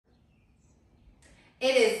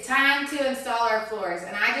It is time to install our floors,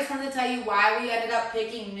 and I just wanted to tell you why we ended up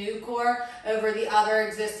picking NuCORE over the other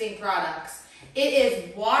existing products. It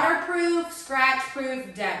is waterproof,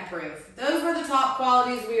 scratch-proof, dent-proof. Those were the top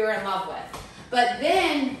qualities we were in love with. But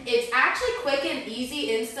then it's actually quick and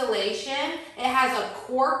easy installation. It has a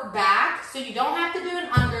cork back, so you don't have to do an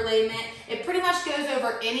underlayment. It pretty much goes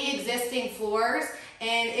over any existing floors,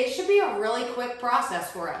 and it should be a really quick process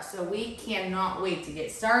for us. So we cannot wait to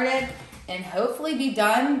get started and hopefully be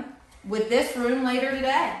done with this room later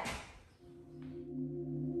today.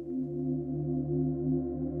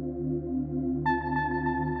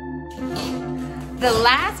 The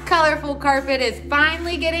last colorful carpet is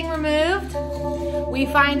finally getting removed. We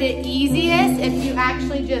find it easiest if you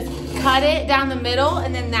actually just cut it down the middle,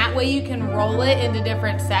 and then that way you can roll it into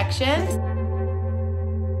different sections.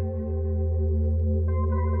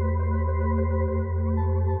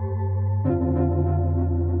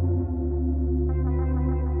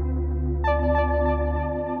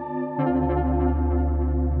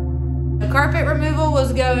 The carpet removal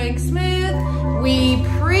was going smooth. We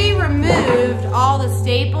pre-removed all the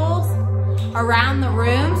staples around the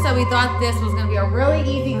room, so we thought this was gonna be a really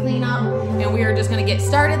easy cleanup, and we were just gonna get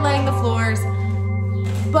started laying the floors.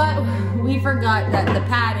 But we forgot that the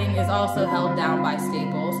padding is also held down by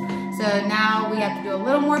staples. So now we have to do a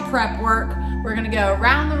little more prep work. We're gonna go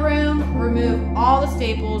around the room, remove all the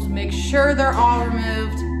staples, make sure they're all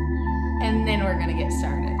removed, and then we're gonna get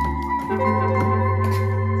started.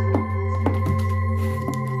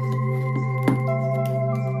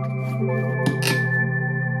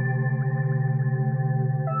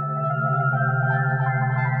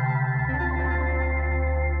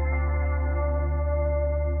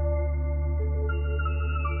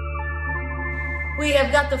 We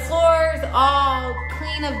have got the floors all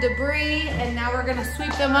clean of debris, and now we're gonna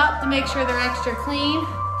sweep them up to make sure they're extra clean.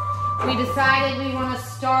 We decided we wanna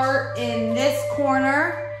start in this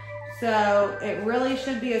corner. So it really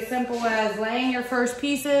should be as simple as laying your first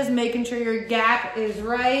pieces, making sure your gap is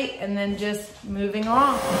right, and then just moving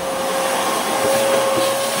on.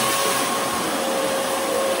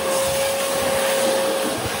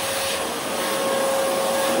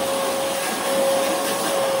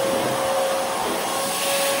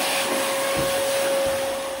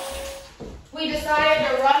 We decided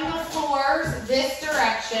to run the floors this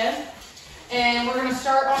direction, and we're gonna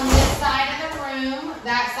start on this side of the room.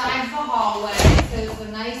 That side's the hallway, so it's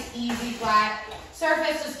a nice, easy, flat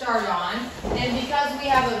surface to start on. And because we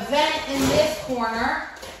have a vent in this corner,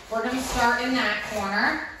 we're gonna start in that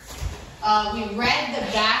corner. We read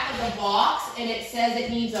the back of the box, and it says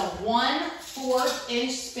it needs a 1/4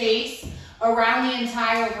 inch space around the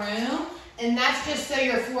entire room. And that's just so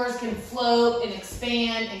your floors can float and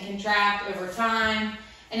expand and contract over time.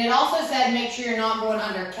 And it also said make sure you're not going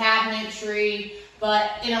under cabinetry. But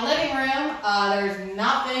in a living room, there's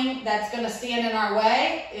nothing that's gonna stand in our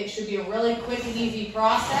way. It should be a really quick and easy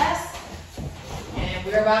process. And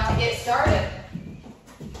we're about to get started.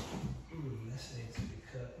 This needs to be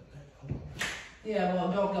cut. Yeah,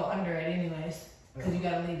 well, don't go under it anyways, because you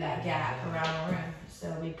gotta leave that gap around the room. So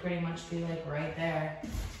we pretty much be like right there.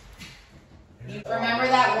 You remember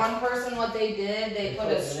that one person, what they did? They put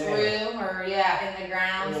a screw in the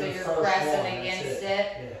ground, so you're pressing against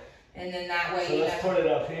it. And then that way so let's put it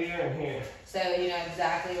up here and here. So you know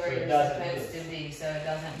exactly where you're supposed to be, so it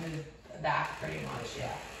doesn't move back pretty much,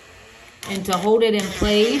 yeah. And to hold it in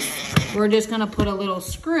place, we're just gonna put a little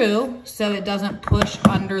screw so it doesn't push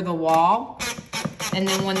under the wall. And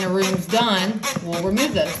then when the room's done, we'll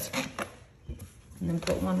remove those. And then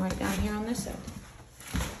put one right down here on this side.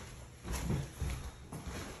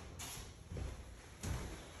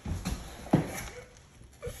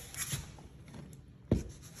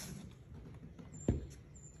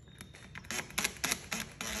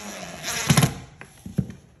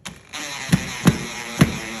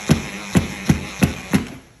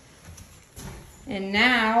 And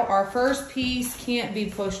now our first piece can't be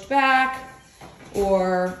pushed back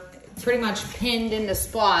or pretty much pinned into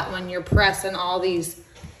spot when you're pressing all these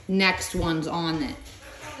next ones on it.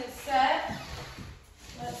 One is set.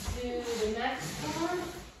 Let's do the next one.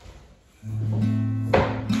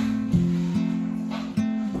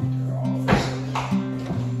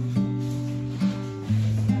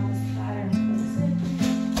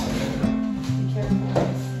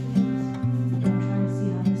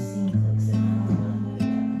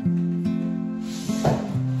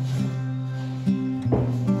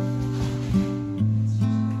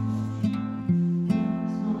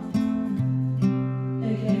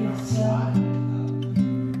 Okay, so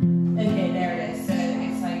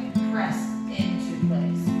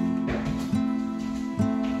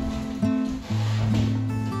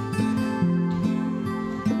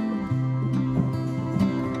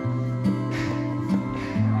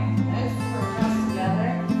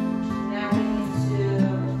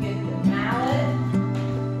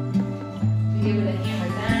Give it a hammer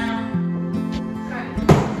down. Right.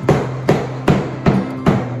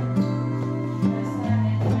 Press that,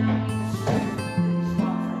 and now we need to screw the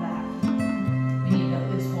spot for that. We need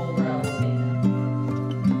this whole row to take them.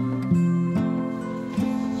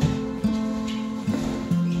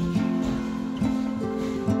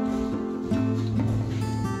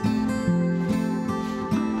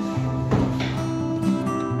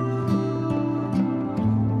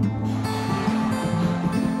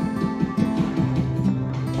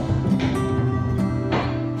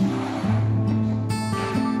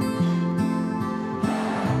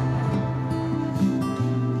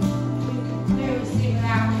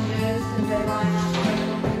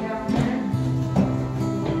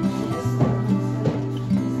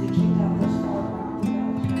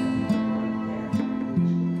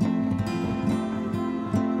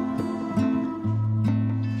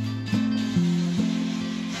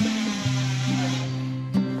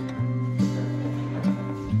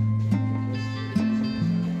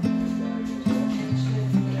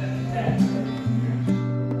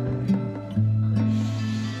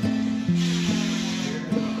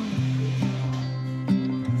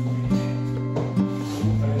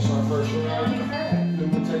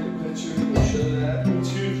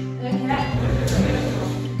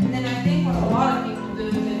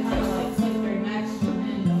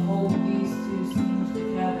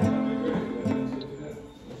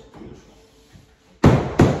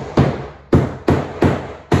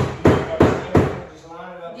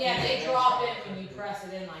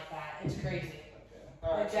 It in like that. It's crazy.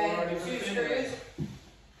 Okay, two screws.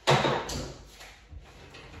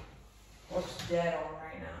 What's dead on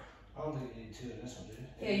right now? I don't think you need two in this one, do you?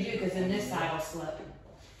 Yeah, you do, because then this side will slip.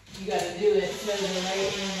 You got to do it so the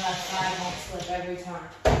right and left side won't slip every time.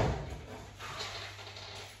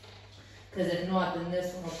 Because if not, then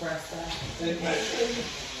this one will press that.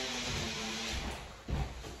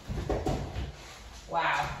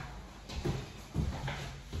 Wow.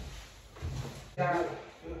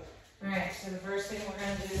 Alright, so the first thing we're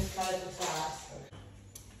going to do is cut it to size.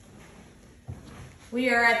 We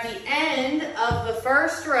are at the end of the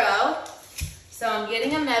first row. So I'm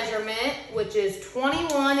getting a measurement, which is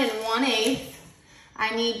 21 1/8.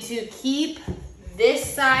 I need to keep this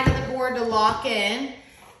side of the board to lock in.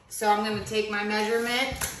 So I'm going to take my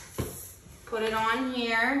measurement, put it on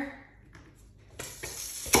here.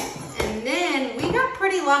 And then we got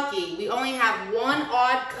pretty lucky. We only have one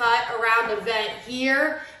odd cut around the vent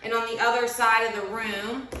here and on the other side of the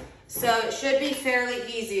room. So it should be fairly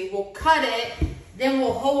easy. We'll cut it, then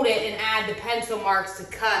we'll hold it and add the pencil marks to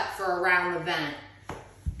cut for around the vent.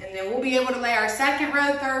 And then we'll be able to lay our second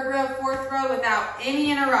row, third row, fourth row without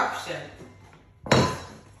any interruption.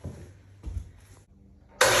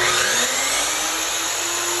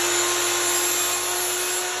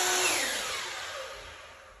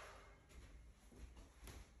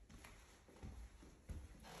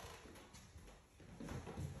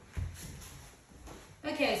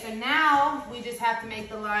 Okay, so now we just have to make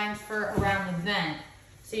the lines for around the vent.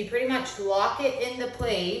 So you pretty much lock it into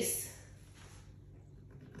place.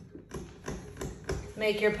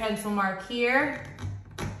 Make your pencil mark here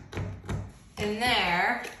and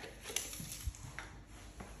there.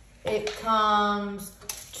 It comes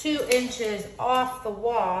 2 inches off the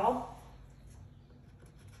wall.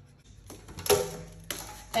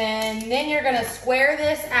 And then you're gonna square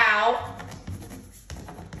this out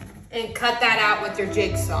and cut that out with your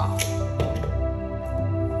jigsaw.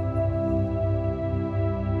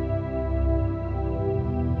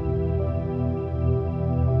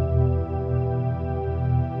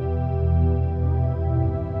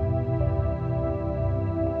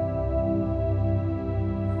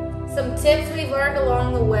 Some tips we've learned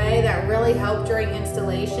along the way that really help during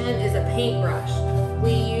installation is a paintbrush.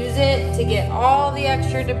 We use it to get all the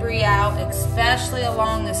extra debris out, especially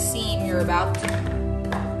along the seam you're about to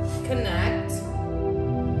connect.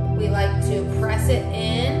 We like to press it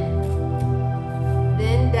in,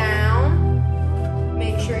 then down.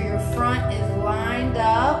 Make sure your front is lined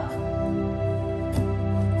up,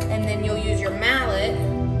 and then you'll use your mallet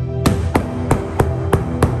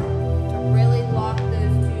to really lock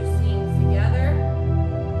those 2 seams together.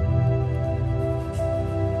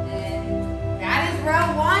 And that is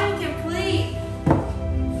row 1 complete.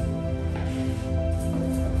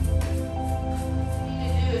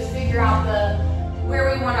 Figure out where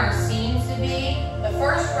we want our seams to be. The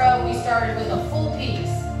first row we started with a full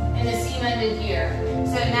piece and the seam ended here.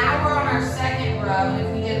 So now we're on our second row, and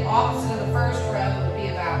if we did opposite of the first row, it would be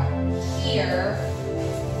about here.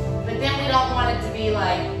 But then we don't want it to be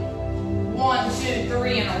like 1, 2,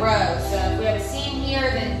 3 in a row. So if we have a seam here,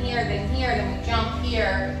 then here, then here, then we jump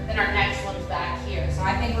here, then our next one's back here. So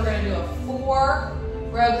I think we're gonna do a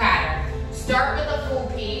 4-row pattern. Start with a full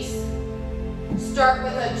piece. Start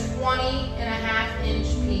with a 20.5-inch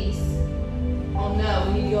piece. Oh no,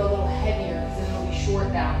 we need to go a little heavier because then it'll be short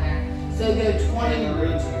down there. So go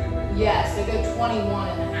 20. Yeah, so go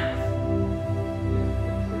 21.5.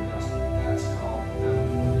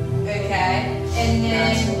 Okay, and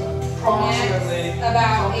then approximately next,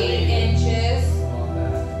 about 8 inches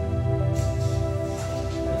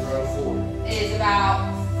is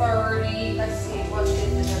about 30. Let's see, what is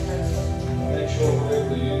the difference? Make sure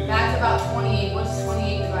whatever you use. That's about 28. What's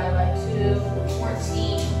 28 divided by 2?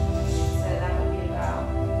 14. So that would be about.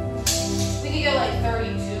 We could go like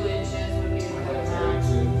 32 inches would be a good amount.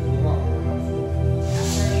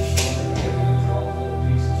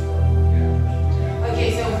 Okay,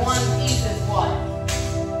 so one piece is what?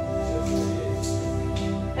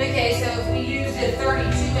 Okay, so if we used a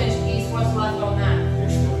 32-inch piece, what's left on that?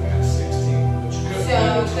 So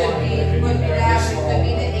it could be that, it could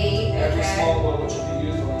be the 8. Every Okay. small one which will be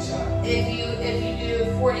used on each side. If you do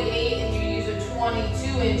 48 and you use a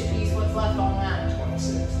 22-inch piece, what's left on that?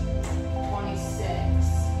 26. 26.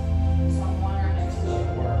 So I'm wondering if this will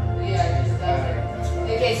work. Yeah, it just doesn't.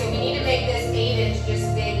 Okay, so we need to make this 8-inch just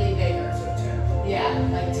vaguely bigger. So 10. Yeah,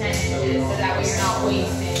 like 10 inches, so that way you're not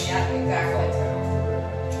wasting. Yeah, exactly.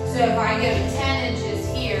 So if I go 10 inches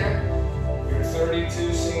here, Your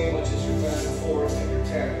 32 seam, which is your third and fourth, and your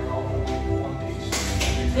 10 are all going to be one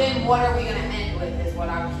piece. then what are we going to end with is what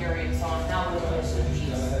I'm curious on. How will this So piece?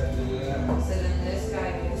 just go ahead and do that. So then this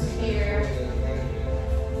guy goes here,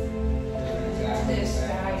 this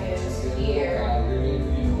guy goes here.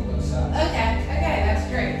 Okay, that's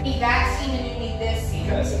great. You need that seam and you need this seam.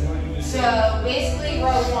 Okay, so what do you So basically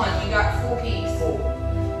row 1, you got full piece.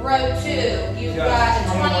 Row 2, you've Got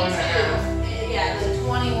got 21.5. 22. Yeah, the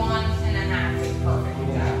 21.5 is perfect,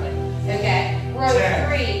 exactly. Okay, row 10.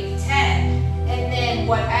 3, 10. And then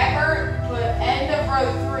whatever, the end of row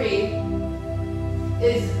 3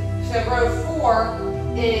 is, so row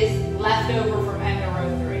 4 is left over from end of row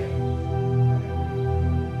 3.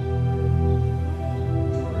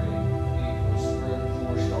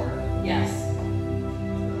 4 starter. Yes.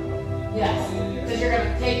 Yes. Because you're going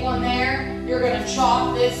to take one there, you're going to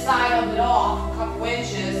chop this side of it off a couple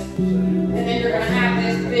inches, and then you're going to have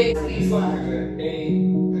this big piece Look left. at 8,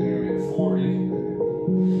 then you're at 40.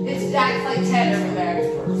 That's like 10 over there.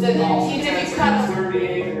 So then even if you cut a,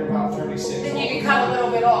 38 and you're about 36. then you can cut a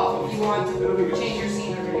little bit off if you want to change your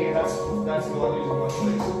seam over here. That's the one using one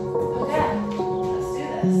place. Okay, let's do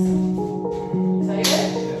this. Is that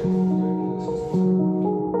good?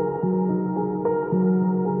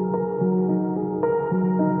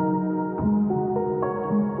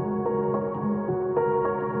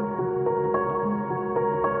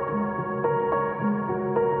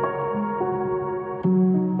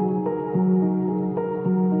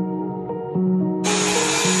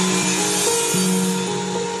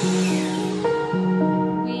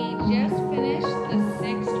 We just finished the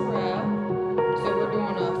 6th row. So we're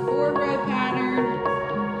doing a 4-row pattern.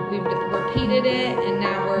 We've repeated it, and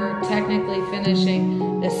now we're technically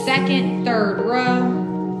finishing the 2nd, 3rd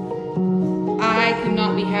row. I could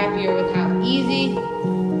not be happier with how easy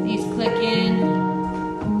these click in.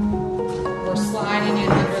 We're sliding it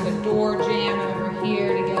under the door jamb over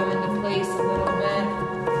here to go into place a little bit.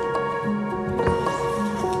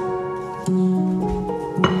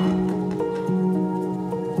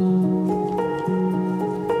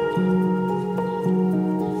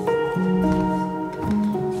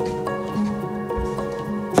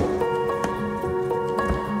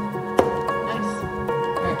 Nice.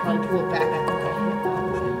 All right, probably pull it back. I think I hit all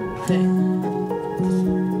the thing.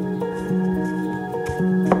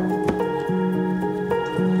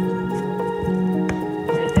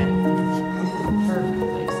 Right there. Perfect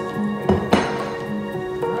place.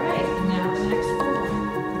 All right, now the next one.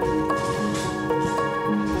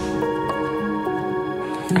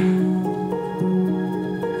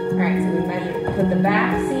 All right, so we put the back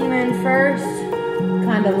seam in first.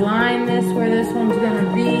 Kind of line this where this one's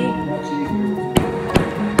gonna be. Much easier.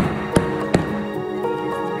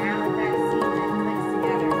 Now that that seam then clicks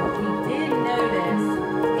together. What we did notice,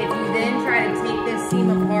 if you then try to take this seam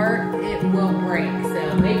apart, it will break.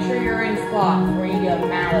 So make sure you're in spot before you go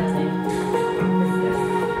malleting.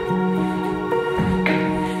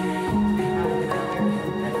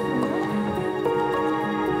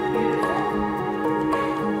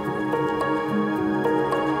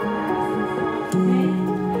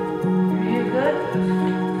 Are you good?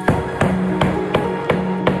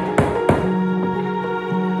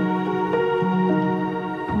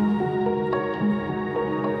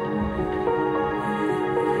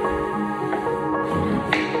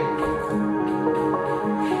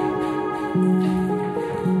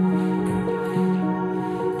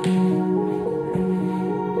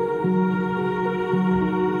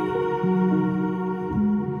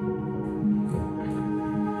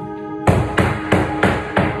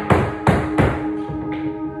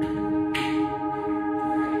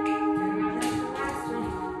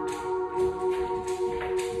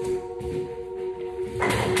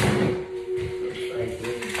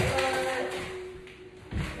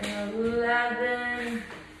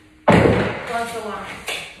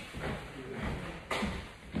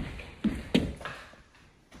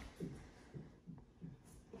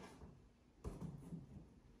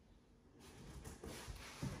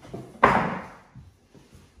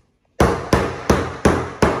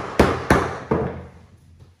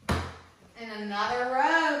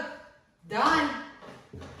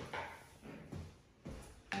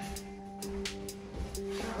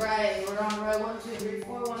 Alright, we're on row 1, 2, 3,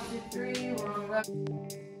 4, 1, 2, 3, we're on row.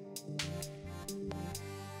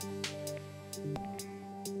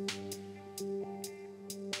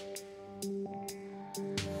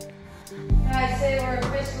 I'd say we're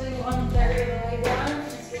officially 1/3 of the way done.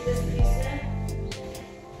 Let's get this piece in.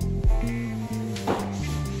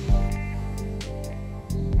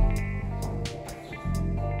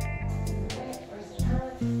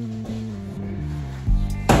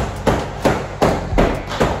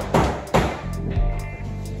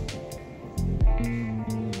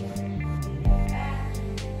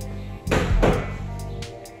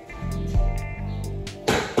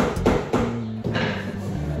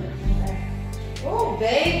 Oh,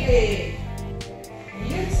 baby! Are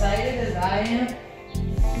you excited as I am?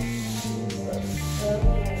 This looks so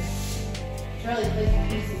good. Charlie plays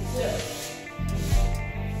music too.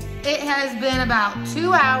 It has been about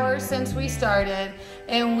 2 hours since we started,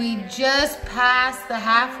 and we just passed the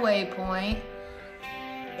halfway point.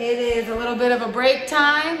 It is a little bit of a break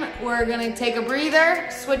time. We're gonna take a breather,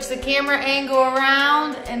 switch the camera angle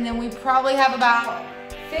around, and then we probably have about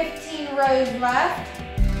 15 rows left.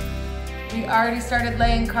 We already started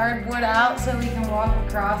laying cardboard out so we can walk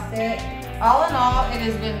across it. All in all, it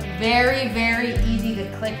has been very, very easy to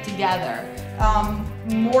click together.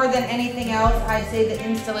 More than anything else, I'd say the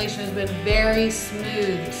installation has been very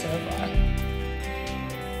smooth so far.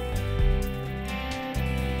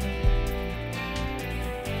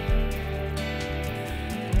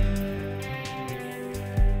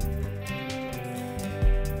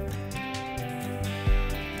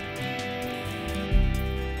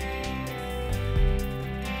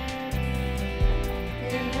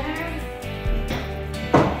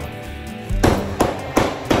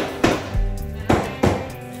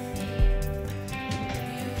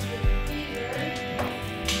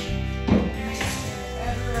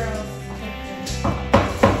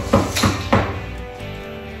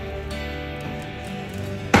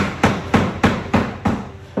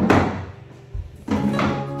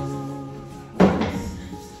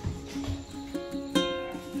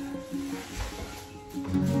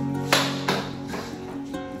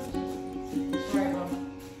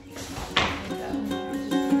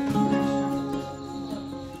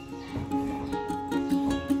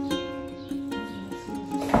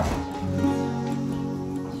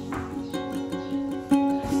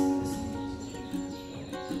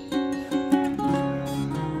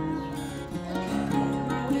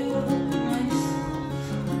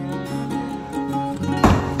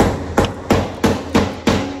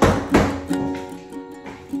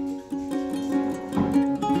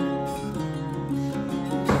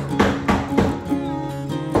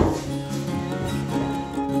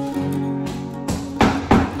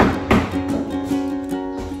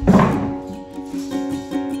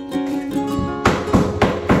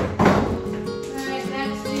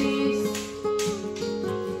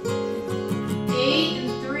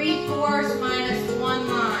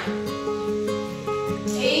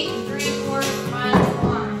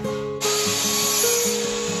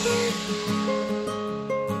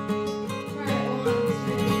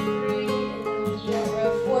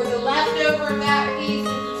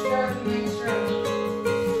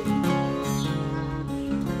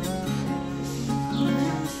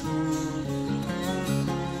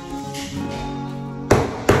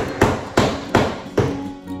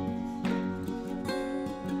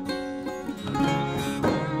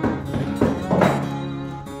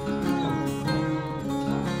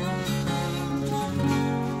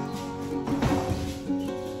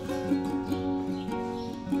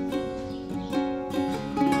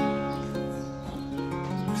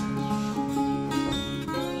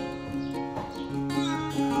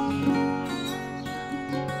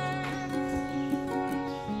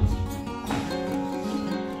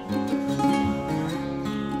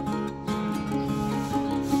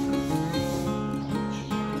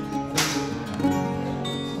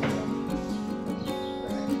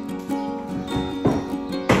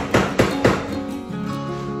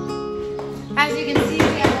 As you can see,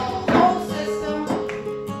 we have a whole system,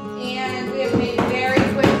 and we have made very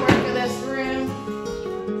quick work of this room.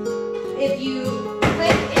 If you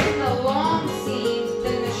click in the long seam,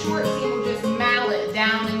 then the short seam will just mallet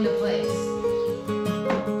down into place.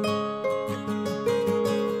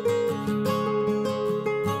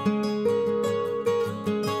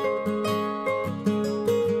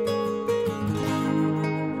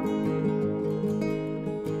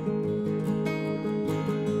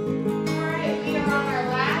 We are on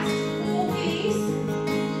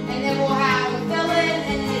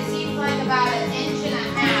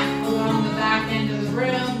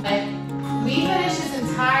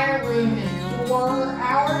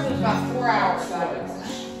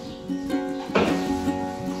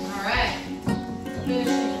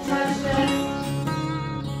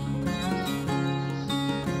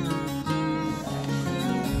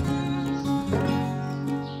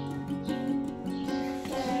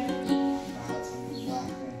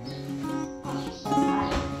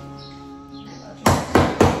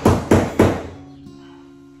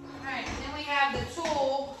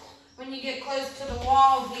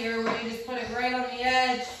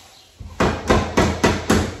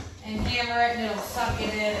hammer it and it'll suck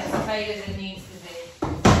it in as tight as it needs to be.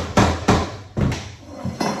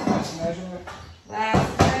 Last measurement.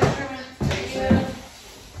 Last measurement for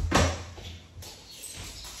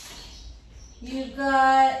you. You've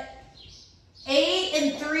got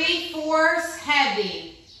 8 3/4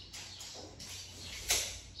 heavy.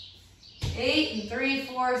 8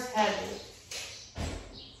 3/4 heavy.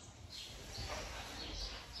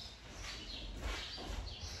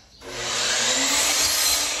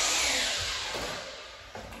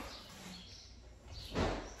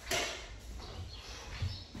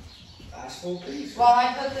 Full piece. While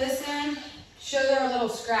I put this in, show them a little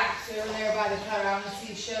scraps over there by the cutout. I want to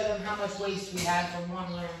see, show them how much waste we had from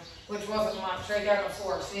one room, which wasn't much, right there on the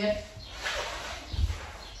floor. See it?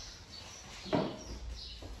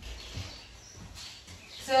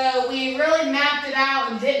 So we really mapped it out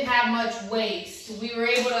and didn't have much waste. We were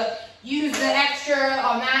able to use the extra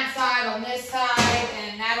on that side, on this side,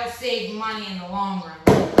 and that'll save money in the long run.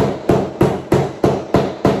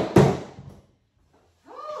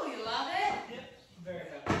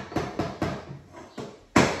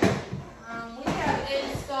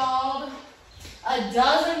 A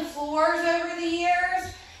dozen floors over the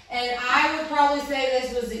years, and I would probably say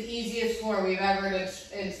this was the easiest floor we've ever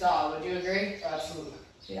installed. Would you agree? Absolutely.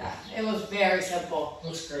 Yeah, it was very simple.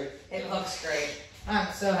 Looks great. It looks great.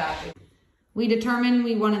 I'm so happy. We determined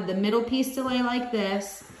we wanted the middle piece to lay like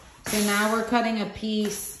this, so now we're cutting a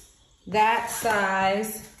piece that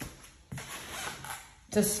size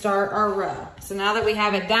to start our row. So now that we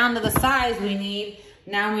have it down to the size we need,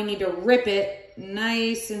 now we need to rip it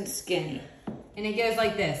nice and skinny. And it goes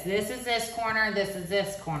like this. This is this corner, this is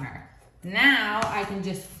this corner. Now I can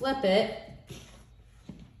just flip it,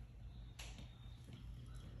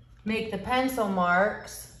 make the pencil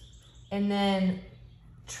marks, and then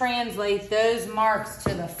translate those marks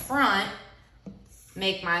to the front,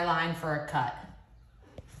 make my line for a cut.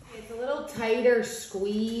 It's a little tighter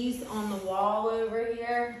squeeze on the wall over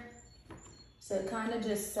here. So kind of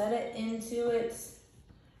just set it into its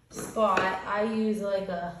spot. I use like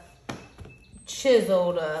a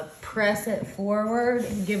chisel to press it forward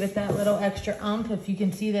and give it that little extra oomph. If you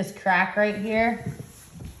can see this crack right here,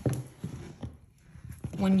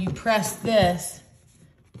 when you press this,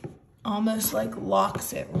 almost like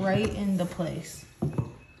locks it right into place.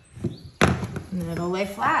 And it'll lay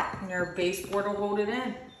flat and your baseboard will hold it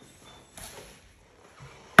in.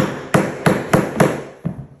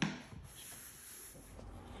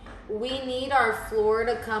 We need our floor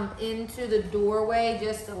to come into the doorway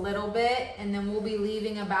just a little bit, and then we'll be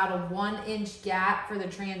leaving about a 1-inch gap for the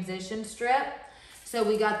transition strip. So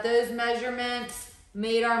we got those measurements,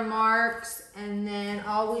 made our marks, and then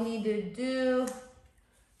all we need to do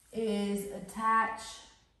is attach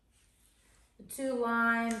the 2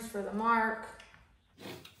 lines for the mark.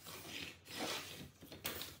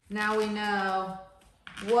 Now we know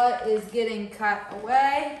what is getting cut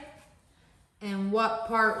away and what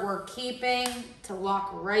part we're keeping to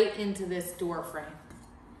lock right into this door frame.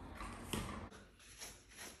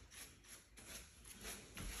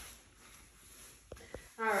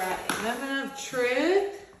 All right, moment of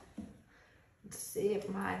truth. Let's see if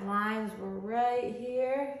my lines were right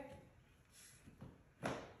here.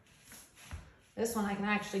 This one I can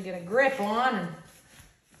actually get a grip on and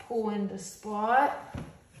pull into spot.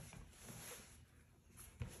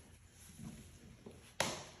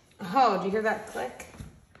 Oh, did you hear that click?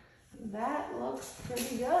 That looks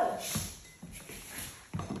pretty good.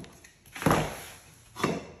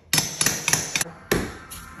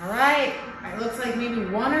 All right, it looks like maybe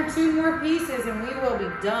 1 or 2 more pieces and we will be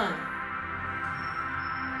done.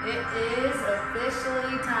 It is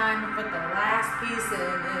officially time to put the last piece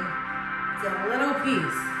in, and it's a little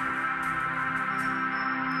piece.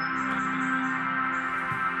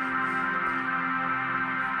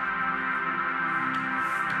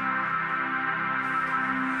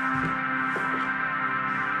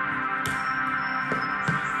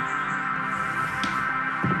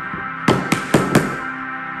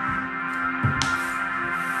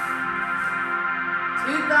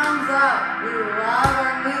 Thumbs up. We love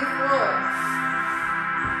our new floor.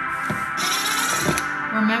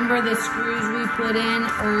 Remember the screws we put in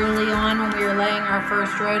early on when we were laying our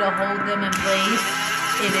first row to hold them in place?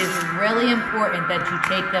 It is really important that you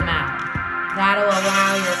take them out. That'll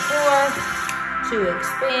allow your floor to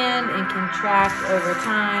expand and contract over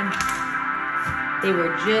time. They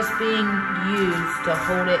were just being used to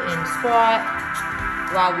hold it in spot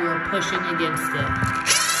while we were pushing against it.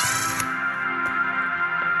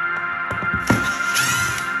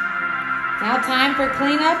 Now time for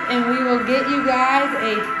cleanup, and we will get you guys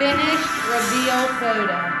a finished reveal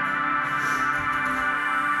photo.